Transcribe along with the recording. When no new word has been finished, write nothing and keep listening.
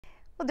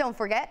Well, don't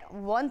forget,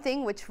 one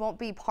thing which won't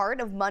be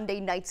part of Monday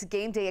night's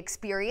game day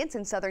experience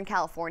in Southern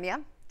California: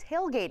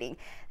 tailgating.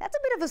 That's a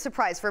bit of a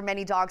surprise for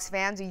many Dogs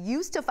fans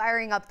used to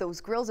firing up those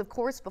grills, of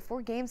course,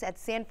 before games at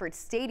SoFi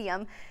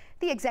Stadium.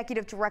 The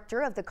executive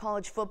director of the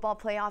college football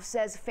playoff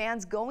says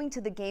fans going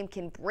to the game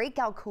can break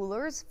out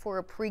coolers for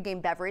a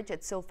pregame beverage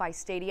at SoFi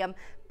Stadium,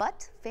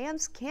 but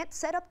fans can't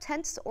set up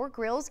tents or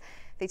grills.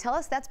 They tell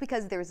us that's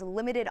because there's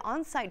limited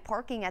on-site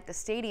parking at the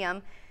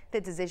stadium. The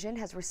decision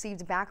has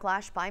received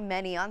backlash by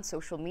many on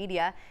social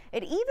media.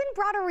 It even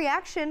brought a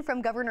reaction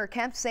from Governor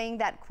Kemp, saying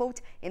that,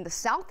 quote, "In the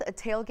South, a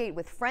tailgate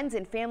with friends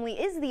and family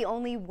is the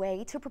only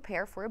way to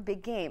prepare for a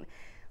big game."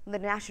 The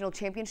national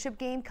championship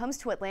game comes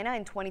to Atlanta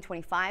in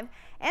 2025,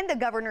 and the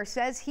governor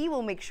says he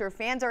will make sure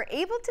fans are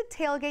able to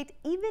tailgate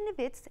even if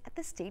it's at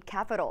the state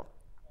capitol.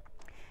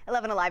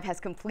 11 Alive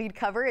has complete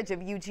coverage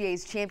of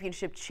UGA's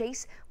championship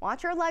chase.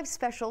 Watch our live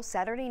special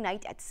Saturday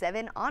night at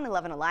 7 on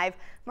 11 Alive.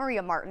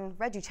 Maria Martin,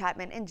 Reggie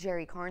Chapman, and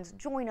Jerry Carnes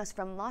join us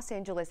from Los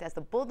Angeles as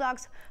the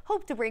Bulldogs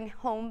hope to bring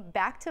home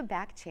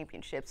back-to-back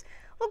championships.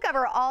 We'll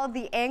cover all of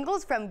the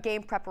angles from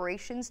game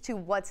preparations to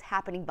what's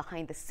happening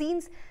behind the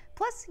scenes,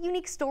 plus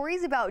unique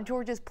stories about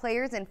Georgia's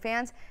players and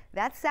fans.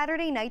 That's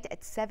Saturday night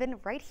at 7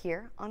 right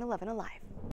here on 11 Alive.